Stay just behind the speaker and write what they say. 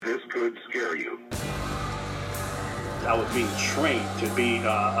I was being trained to be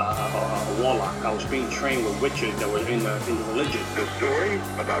a warlock. I was being trained with witches that were in the religion. The story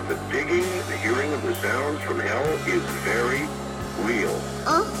about the digging, the hearing of the sounds from hell is very real.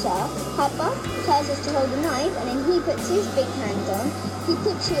 After, Papa tells us to hold a knife, and then he puts his big hand on. He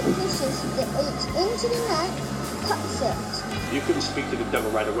pushes the H into the neck, cuts it. You couldn't speak to the devil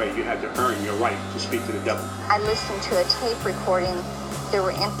right away. You had to earn your right to speak to the devil. I listened to a tape recording. There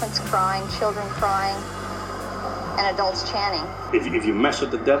were infants crying, children crying, and adults chanting. If you mess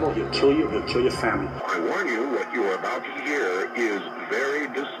with the devil, he'll kill you, he'll kill your family. I warn you, what you are about to hear is very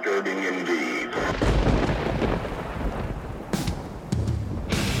disturbing indeed.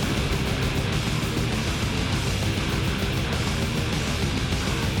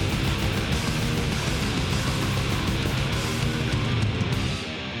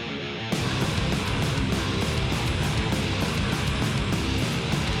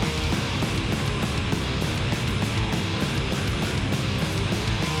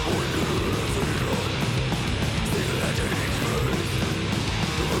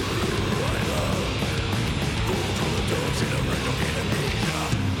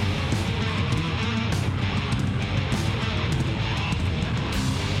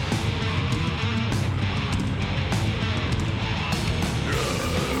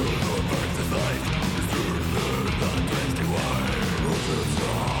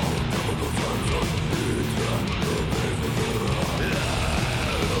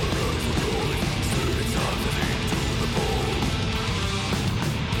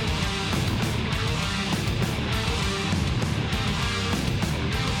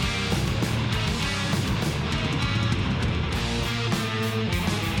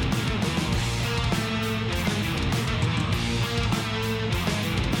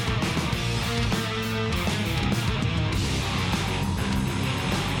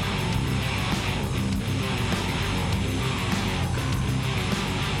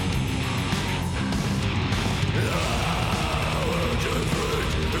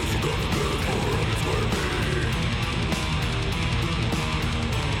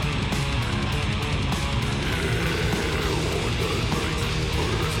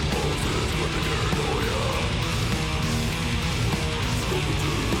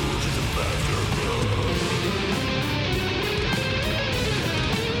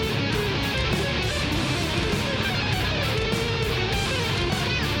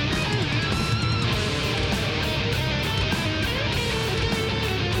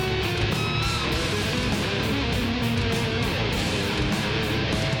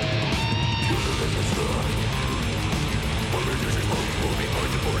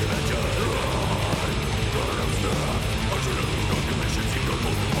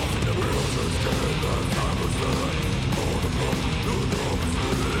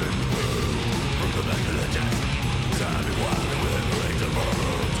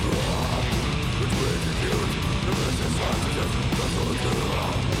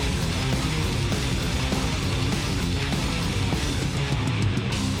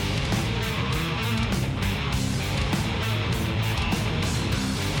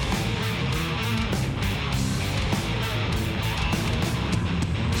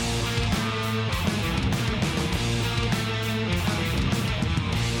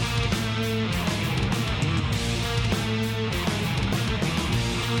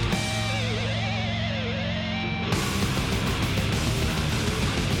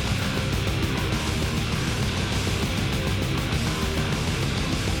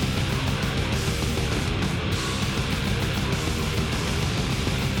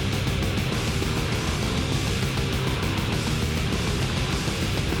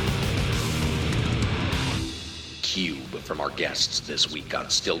 From our guests this week on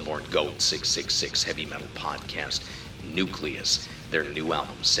Stillborn Goat 666 Heavy Metal Podcast, Nucleus. Their new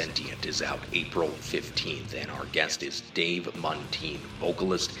album, Sentient, is out April 15th, and our guest is Dave Muntean,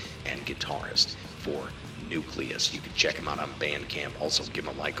 vocalist and guitarist for Nucleus. You can check him out on Bandcamp, also give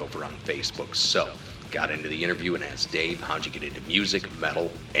him a like over on Facebook. So, got into the interview and asked Dave, how'd you get into music, metal,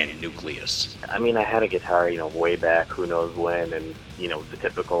 and Nucleus? I mean, I had a guitar, way back, who knows when, and, the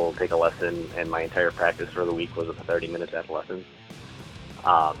typical take a lesson, and my entire practice for the week was a 30 minutes after lessons.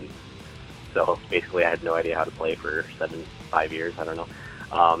 So basically I had no idea how to play for 5 years, I don't know.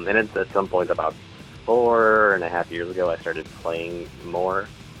 And at some point about 4.5 years ago, I started playing more,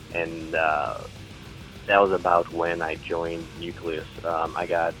 and that was about when I joined Nucleus. I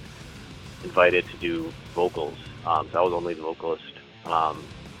got invited to do vocals, so I was only the vocalist.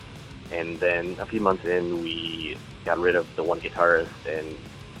 And then a few months in, we got rid of the one guitarist, and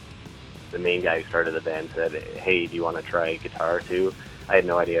the main guy who started the band said, "Hey, do you want to try guitar too?" I had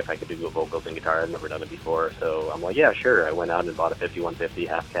no idea if I could do vocals and guitar. I'd never done it before, so I'm like, yeah, sure. I went out and bought a 5150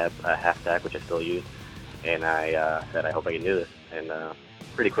 half stack, which I still use, and I said, I hope I can do this. And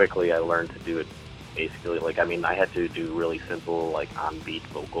pretty quickly, I learned to do it. Basically, I had to do really simple, on-beat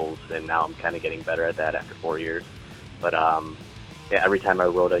vocals, and now I'm kind of getting better at that after 4 years. But every time I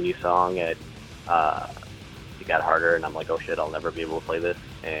wrote a new song, it got harder, and I'm like, oh shit, I'll never be able to play this.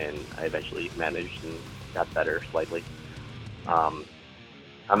 And I eventually managed and got better slightly.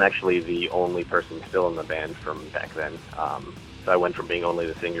 I'm actually the only person still in the band from back then. So I went from being only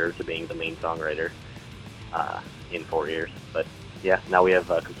the singer to being the main songwriter in 4 years. But yeah, now we have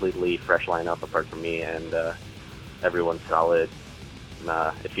a completely fresh lineup apart from me, and everyone's solid.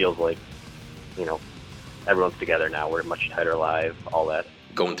 It feels like, everyone's together now. We're much tighter live, all that.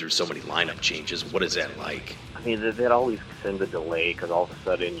 Going through so many lineup changes, what is that like? I mean, that always sends a delay, because all of a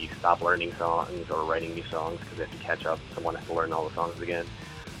sudden you stop learning songs or writing new songs because you have to catch up. Someone has to learn all the songs again.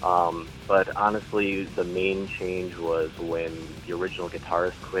 But honestly, the main change was when the original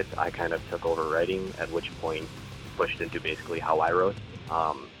guitarist quit. I kind of took over writing, at which point pushed into basically how I wrote.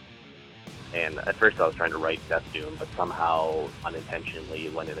 And at first I was trying to write Death Doom, but somehow unintentionally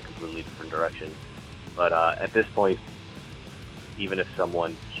went in a completely different direction. But at this point, even if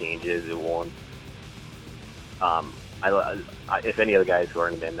someone changes, it won't. If any of the guys who are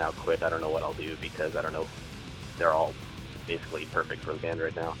in the band now quit, I don't know what I'll do, because I don't know. They're all basically perfect for the band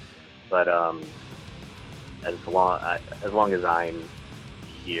right now. But as long as I'm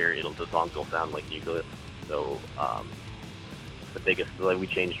here, the songs will sound like Nucleus. So the biggest, we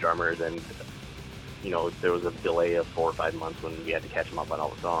changed drummers, and there was a delay of 4 or 5 months when we had to catch them up on all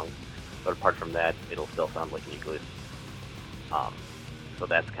the songs. But apart from that, it'll still sound like Nucleus. So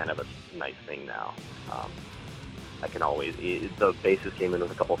that's kind of a nice thing now. I can always, the bassist came in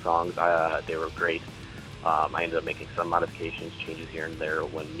with a couple songs. They were great. I ended up making some modifications, changes here and there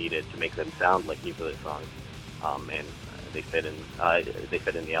when needed to make them sound like Nucleus songs. And they fit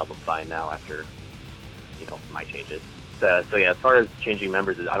in the album fine now after, my changes. So yeah, as far as changing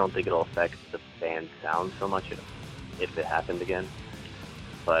members, I don't think it'll affect the band sound so much if it happened again.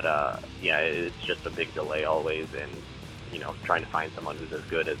 But yeah, it's just a big delay always, and trying to find someone who's as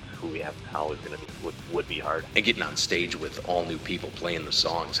good as who we have now is going to be would be hard. And getting on stage with all new people playing the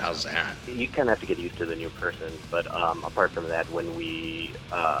songs, how's that? You kind of have to get used to the new person. But apart from that, when we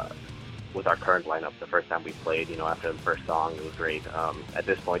with our current lineup, the first time we played, after the first song, it was great. At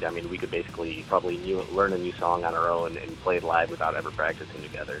this point, we could basically probably learn a new song on our own and play it live without ever practicing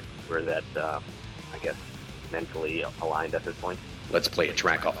together. We're that, I guess, mentally aligned at this point. Let's play a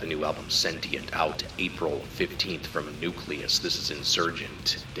track off the new album, Sentient, out April 15th from Nucleus. This is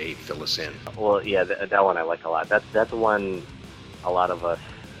Insurgent. Dave, fill us in. Well, yeah, that one I like a lot. That's one a lot of us,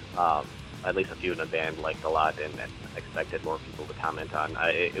 at least a few in the band, liked a lot and expected more people to comment on.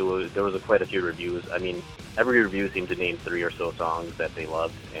 There was quite a few reviews. Every review seemed to name 3 or so songs that they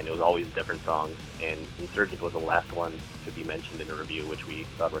loved, and it was always different songs. And Insurgent was the last one to be mentioned in a review, which we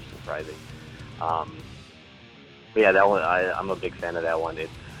thought was surprising. But yeah, that one, I'm a big fan of that one.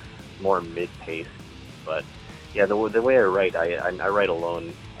 It's more mid-paced, but yeah, the way I write, I write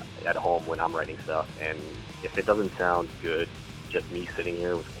alone at home when I'm writing stuff, and if it doesn't sound good, just me sitting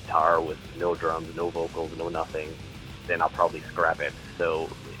here with guitar, with no drums, no vocals, no nothing, then I'll probably scrap it. So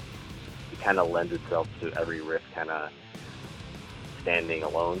it kind of lends itself to every riff kind of standing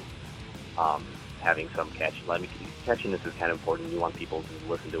alone, having some catchiness is kind of important. You want people to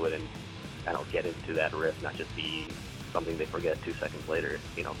listen to it and kind of get into that riff, not just be something they forget 2 seconds later.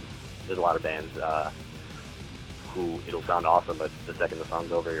 There's a lot of bands who it'll sound awesome, but the second the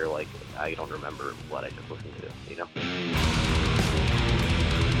song's over, you're like, I don't remember what I just listened to,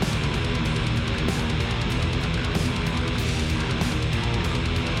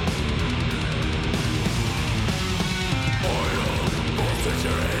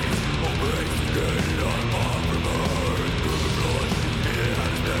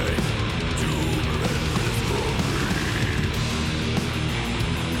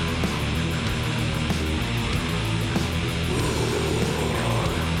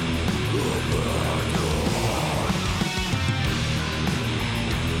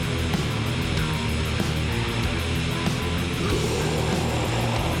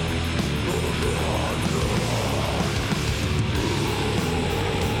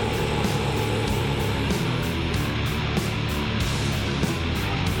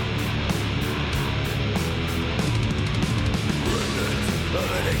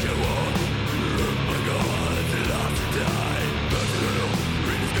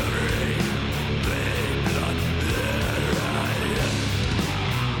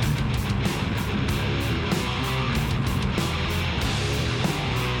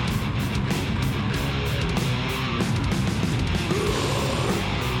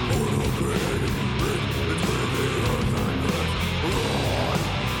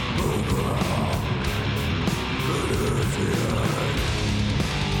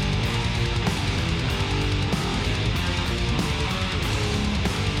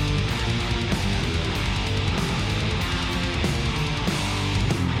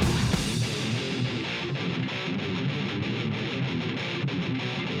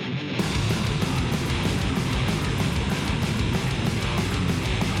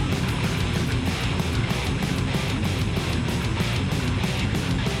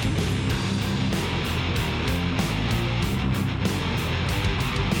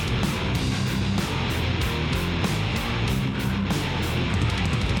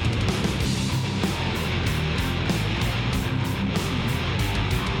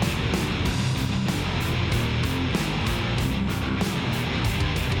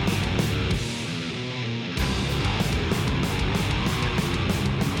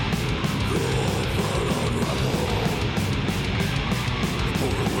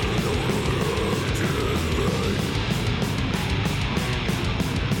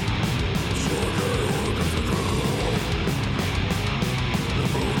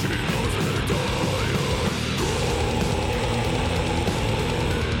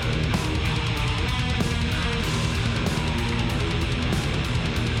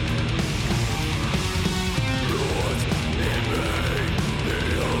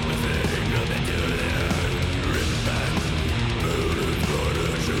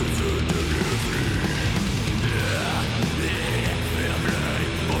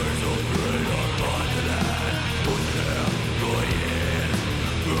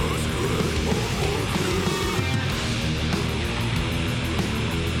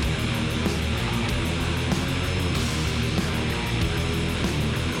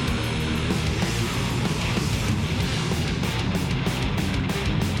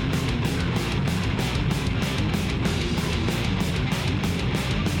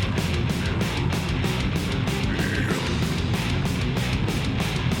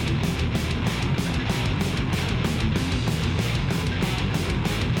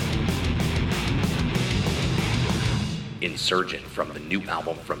 Insurgent from the new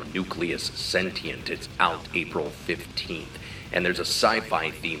album from Nucleus, Sentient. It's out April 15th. And there's a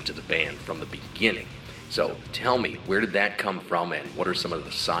sci-fi theme to the band from the beginning. So tell me, where did that come from, and what are some of the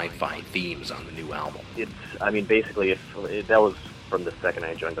sci-fi themes on the new album? Basically, that was from the second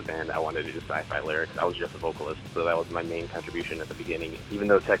I joined the band. I wanted to do sci-fi lyrics. I was just a vocalist, so that was my main contribution at the beginning. Even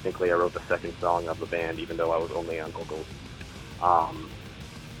though technically I wrote the second song of the band, even though I was only on vocals.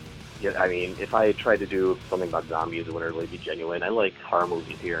 If I tried to do something about zombies, it wouldn't really be genuine. I like horror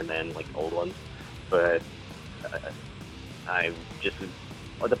movies here and then, like old ones, but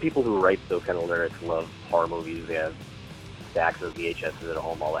the people who write those kind of lyrics love horror movies. They have stacks of VHSs at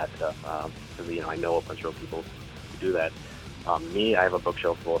home, all that stuff. Because I know a bunch of people who do that. Me, I have a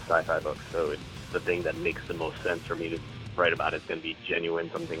bookshelf full of sci-fi books, so it's the thing that makes the most sense for me to write about. It's going to be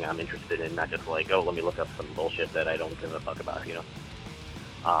genuine, something I'm interested in, not just like, oh, let me look up some bullshit that I don't give a fuck about,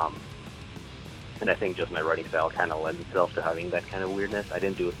 And I think just my writing style kind of lends itself to having that kind of weirdness. I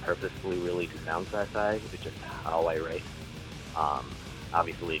didn't do it purposefully, really, to sound sci-fi. It's just how I write.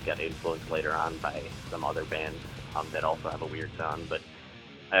 Obviously, it got influenced later on by some other bands that also have a weird sound, but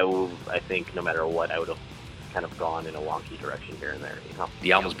I think no matter what, I would have kind of gone in a wonky direction here and there.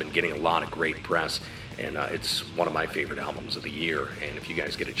 The album's been getting a lot of great press, and it's one of my favorite albums of the year. And if you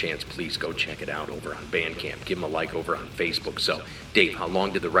guys get a chance, please go check it out over on Bandcamp. Give them a like over on Facebook. So, Dave, how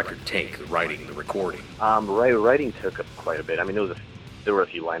long did the record take, the writing, the recording? Writing took quite a bit. I mean, there were a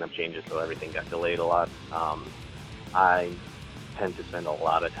few lineup changes, so everything got delayed a lot. I tend to spend a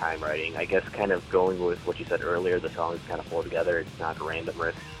lot of time writing. I guess kind of going with what you said earlier, the songs kind of flow together. It's not random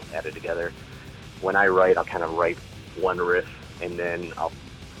riffs added together. When I write, I'll kind of write one riff, and then I'll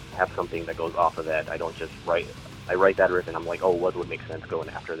have something that goes off of that. I don't just write. I write that riff, and I'm like, oh, what would make sense going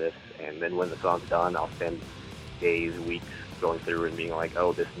after this? And then when the song's done, I'll spend days, weeks going through and being like,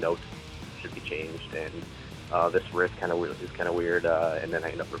 oh, this note should be changed, and this riff is kind of weird, and then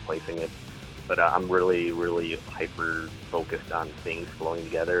I end up replacing it. But I'm really, really hyper-focused on things flowing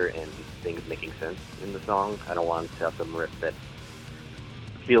together and things making sense in the song. I don't want to have some riff that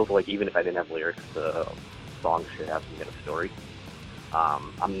feels like even if I didn't have lyrics, the song should have some kind of story.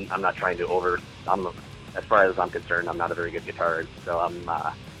 I'm not trying to as far as I'm concerned, I'm not a very good guitarist, so I'm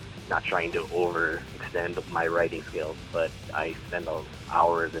not trying to overextend my writing skills, but I spend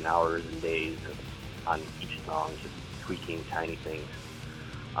hours and hours and days on each song just tweaking tiny things.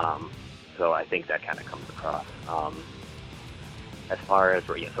 So I think that kind of comes across. As far as,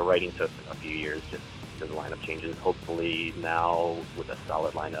 so writing took a few years just because the lineup changes. Hopefully now with a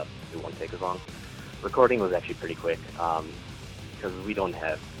solid lineup, it won't take as long. Recording was actually pretty quick because we don't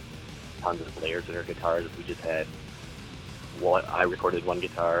have tons of layers in our guitars. We just had I recorded one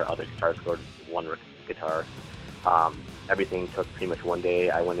guitar, other guitars recorded one guitar. Everything took pretty much one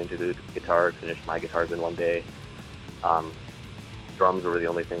day. I went into the guitars, finished my guitars in one day. Drums were the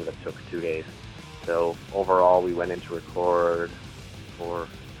only thing that took 2 days. So overall, we went into record for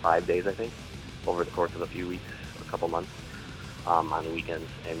 5 days, I think, over the course of a few weeks, a couple months, on the weekends,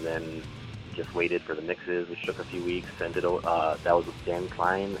 and then just waited for the mixes, which took a few weeks. That was with Dan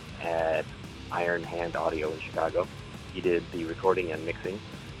Klein at Iron Hand Audio in Chicago. He did the recording and mixing,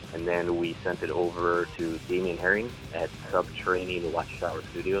 and then we sent it over to Damian Herring at Subterranean Watchtower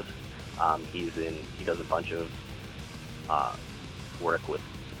Studios. He does a bunch of work with,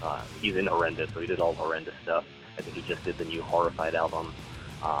 he's in Horrendous, so he did all Horrendous stuff. I think he just did the new Horrified album.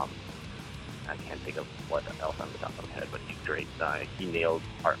 I can't think of what else on the top of my head, but he's great. He nailed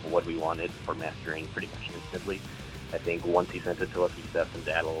what we wanted for mastering pretty much instantly. I think once he sent it to us, he stepped into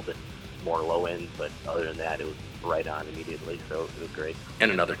that a little bit more low end, but other than that, it was right on immediately, so it was great. And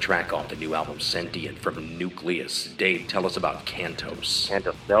another track off the new album, Sentient, from Nucleus. Dave, tell us about Cantos.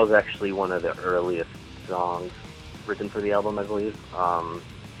 Cantos, that was actually one of the earliest songs written for the album, I believe.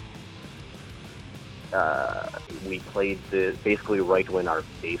 We played basically right when our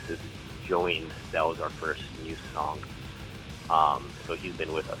bassist joined. That was our first new song. So he's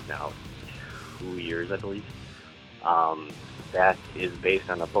been with us now 2 years, I believe. That is based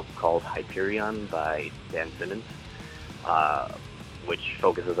on a book called Hyperion by Dan Simmons, which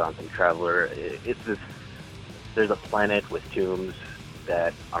focuses on some traveler. There's a planet with tombs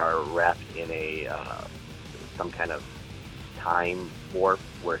that are wrapped in some kind of time warp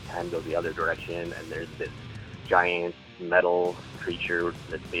where time goes the other direction, and there's this giant metal creature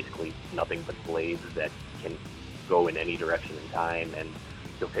that's basically nothing but blades that can go in any direction in time, and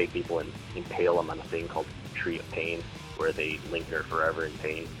he'll take people and impale them on a thing called Tree of Pain, where they linger forever in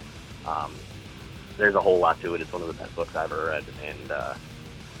pain. There's a whole lot to it. It's one of the best books I've ever read, and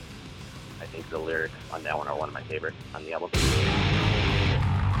I think the lyrics on that one are one of my favorites on the album.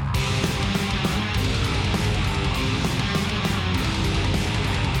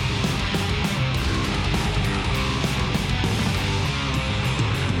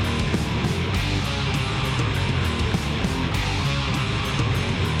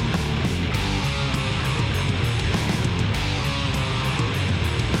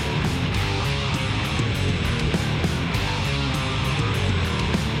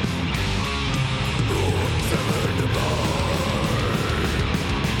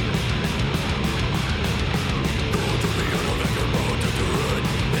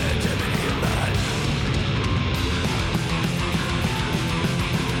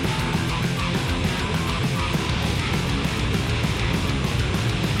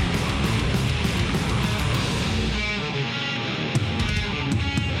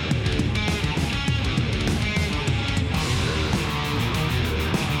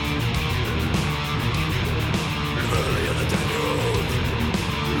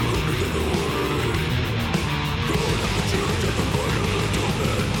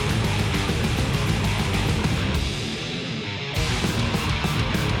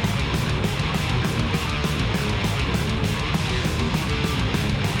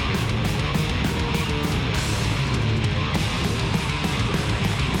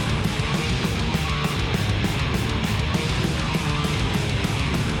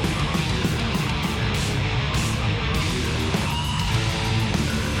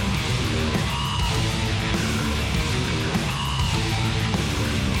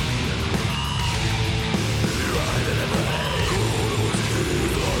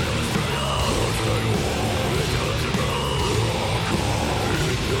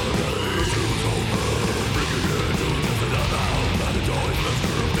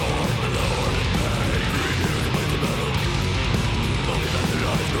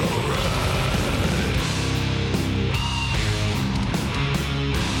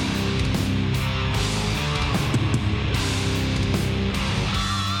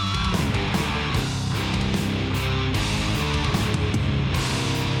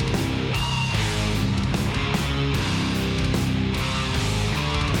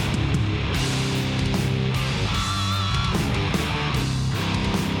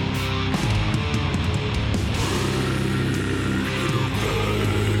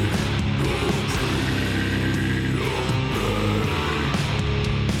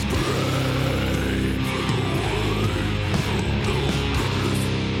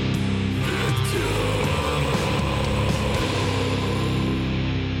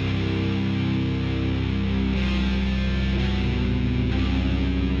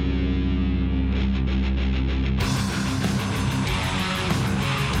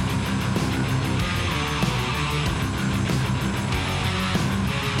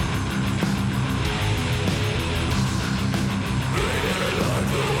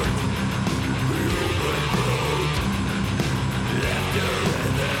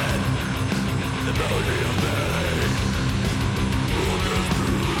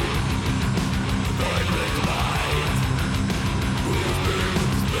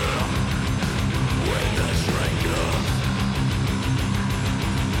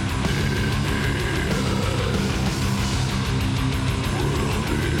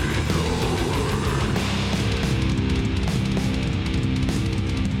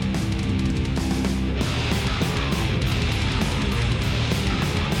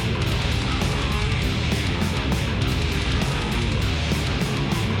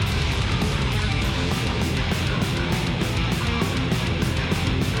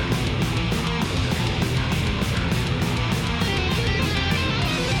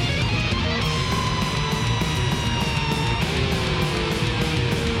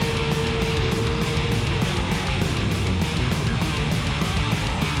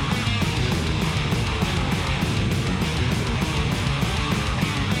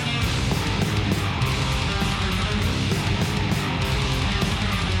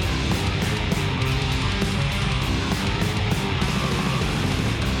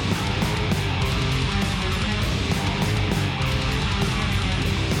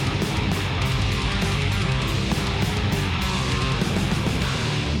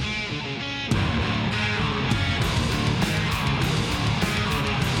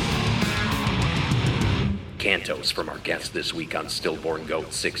 Cantos from our guest this week on Stillborn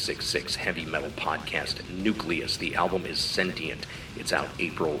Goat 666 Heavy Metal Podcast, Nucleus. The album is Sentient. It's out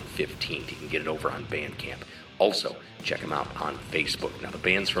April 15th. You can get it over on Bandcamp. Also, check them out on Facebook. Now, the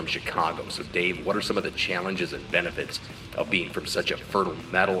band's from Chicago. So, Dave, what are some of the challenges and benefits of being from such a fertile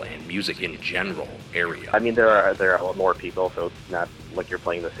metal and music in general area? I mean, there are a lot more people, so it's not like you're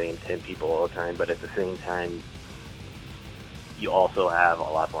playing the same 10 people all the time, but at the same time, you also have a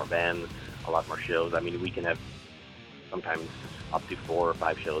lot more bands, a lot more shows. I mean, we can have sometimes up to 4 or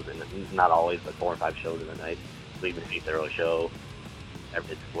 5 shows, and not always, but 4 or 5 shows in a night. So even if you throw a show,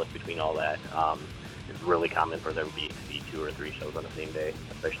 it's split between all that. It's really common for there to be 2 or 3 shows on the same day,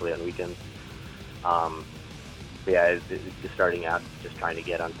 especially on weekends. Just starting out, just trying to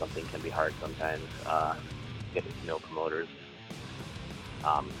get on something can be hard sometimes. Getting to know promoters.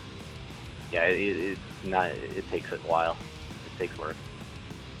 It takes a while. It takes work.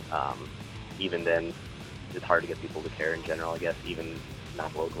 Even then, it's hard to get people to care in general, I guess, even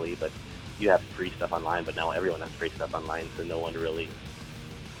not locally, but you have free stuff online, but now everyone has free stuff online, so no one really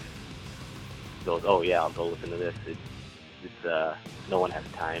goes, oh yeah, I'll go listen to this. It's no one has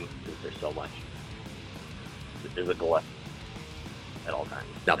time because there's so much. There's a glut at all times.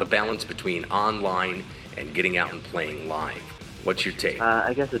 Now, the balance between online and getting out and playing live, what's your take?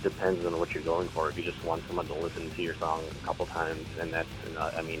 I guess it depends on what you're going for. If you just want someone to listen to your song a couple times, and that's,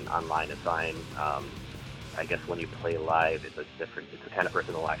 online is fine. I guess when you play live, it's the kind of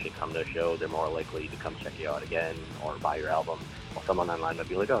person who will actually come to a show. They're more likely to come check you out again or buy your album. While someone online might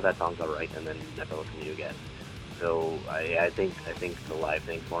be like, oh, that song's all right, and then never listen to you again. So I think the live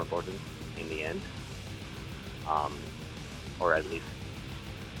thing's more important in the end. Or at least,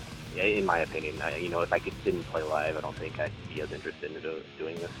 in my opinion, if I didn't play live, I don't think I'd be as interested in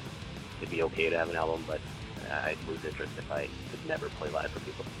doing this. It'd be okay to have an album, but I'd lose interest if I could never play live for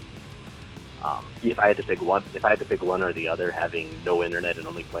people. If I had to pick one or the other, having no internet and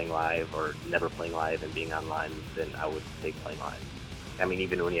only playing live, or never playing live and being online, then I would take playing live. I mean,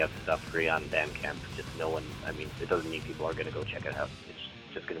 even when you have stuff free on Bandcamp, it doesn't mean people are going to go check it out.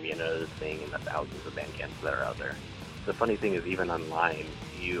 It's just going to be another thing in the thousands of Bandcamps that are out there. The funny thing is, even online,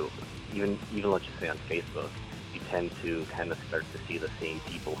 even let's just say on Facebook, you tend to kind of start to see the same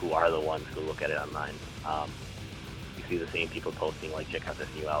people who are the ones who look at it online. You see the same people posting, like, check out this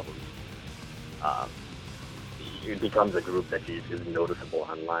new album. It becomes a group that is noticeable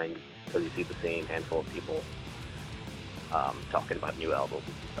online because you see the same handful of people talking about new albums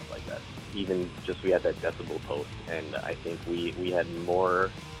and stuff like that. Even just, we had that Decibel post, and I think we had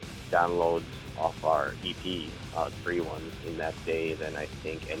more downloads off our EP, free ones, in that day than I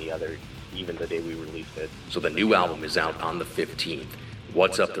think any other, even the day we released it. So the new album is out on the 15th.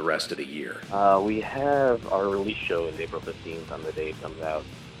 What's up the rest of the year? We have our release show is April 15th on the day it comes out.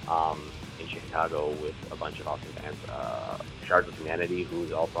 In Chicago with a bunch of awesome bands. Shards of Humanity,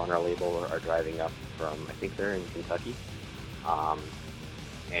 who's also on our label, are driving up from, I think they're in Kentucky.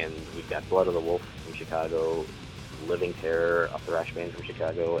 And we've got Blood of the Wolf from Chicago, Living Terror, a thrash band from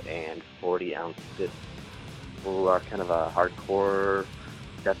Chicago, and 40 Ounce Fist, who are kind of a hardcore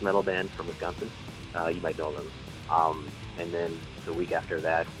death metal band from Wisconsin. You might know them. And then the week after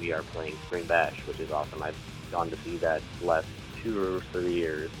that, we are playing Spring Bash, which is awesome. I've gone to see that last 2 or 3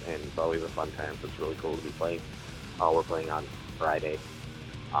 years, and it's always a fun time, so it's really cool to be playing. We're playing on Friday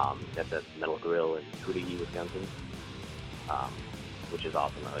at the Metal Grill in Cootagee, Wisconsin, which is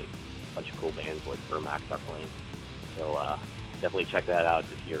awesome. Like, a bunch of cool bands like Vermax are playing. So definitely check that out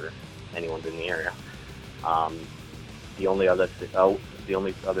if anyone's in the area. The only other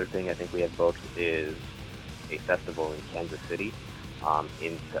thing I think we have booked is a festival in Kansas City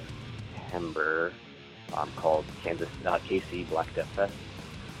in September. Called KC Black Death Fest,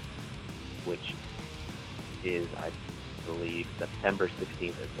 which is, I believe, September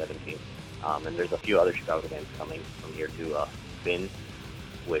 16th and 17th. And there's a few other Chicago bands coming from here too. Finn,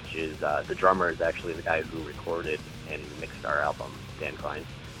 which is, the drummer is actually the guy who recorded and mixed our album, Dan Klein.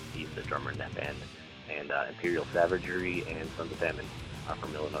 He's the drummer in that band. And Imperial Savagery and Sons of Famine are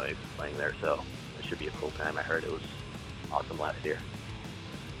from Illinois playing there, so it should be a cool time. I heard it was awesome last year.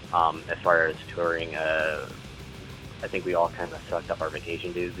 As far as touring, I think we all kind of sucked up our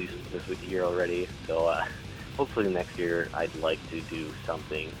vacation days this year already. So hopefully next year I'd like to do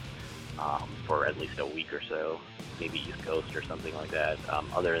something for at least a week or so, maybe East Coast or something like that.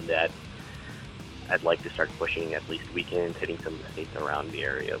 Other than that, I'd like to start pushing at least weekends, hitting some of the states around the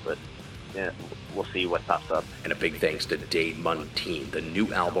area. But yeah, we'll see what pops up. And a big thanks to Dave Muntean. The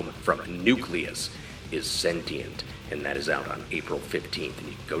new album from Nucleus is Sentient, and that is out on April 15th. And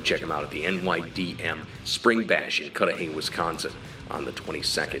you can go check them out at the NYDM Spring Bash in Cudahy, Wisconsin on the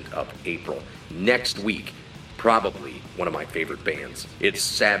 22nd of April. Next week, probably one of my favorite bands. It's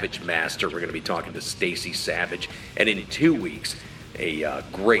Savage Master. We're going to be talking to Stacy Savage. And in 2 weeks, a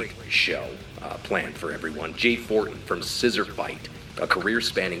great show planned for everyone. Jay Fortin from Scissor Fight, a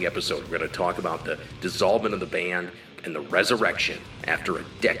career-spanning episode. We're going to talk about the dissolvement of the band and the resurrection after a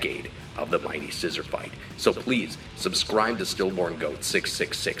decade of the mighty Scissor Fight. So please subscribe to Stillborn Goat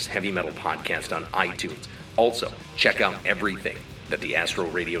 666 Heavy Metal Podcast on iTunes. Also, check out everything that the Astro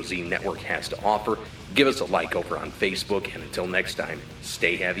Radio Z Network has to offer. Give us a like over on Facebook, and until next time,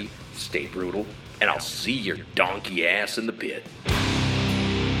 stay heavy, stay brutal, and I'll see your donkey ass in the pit.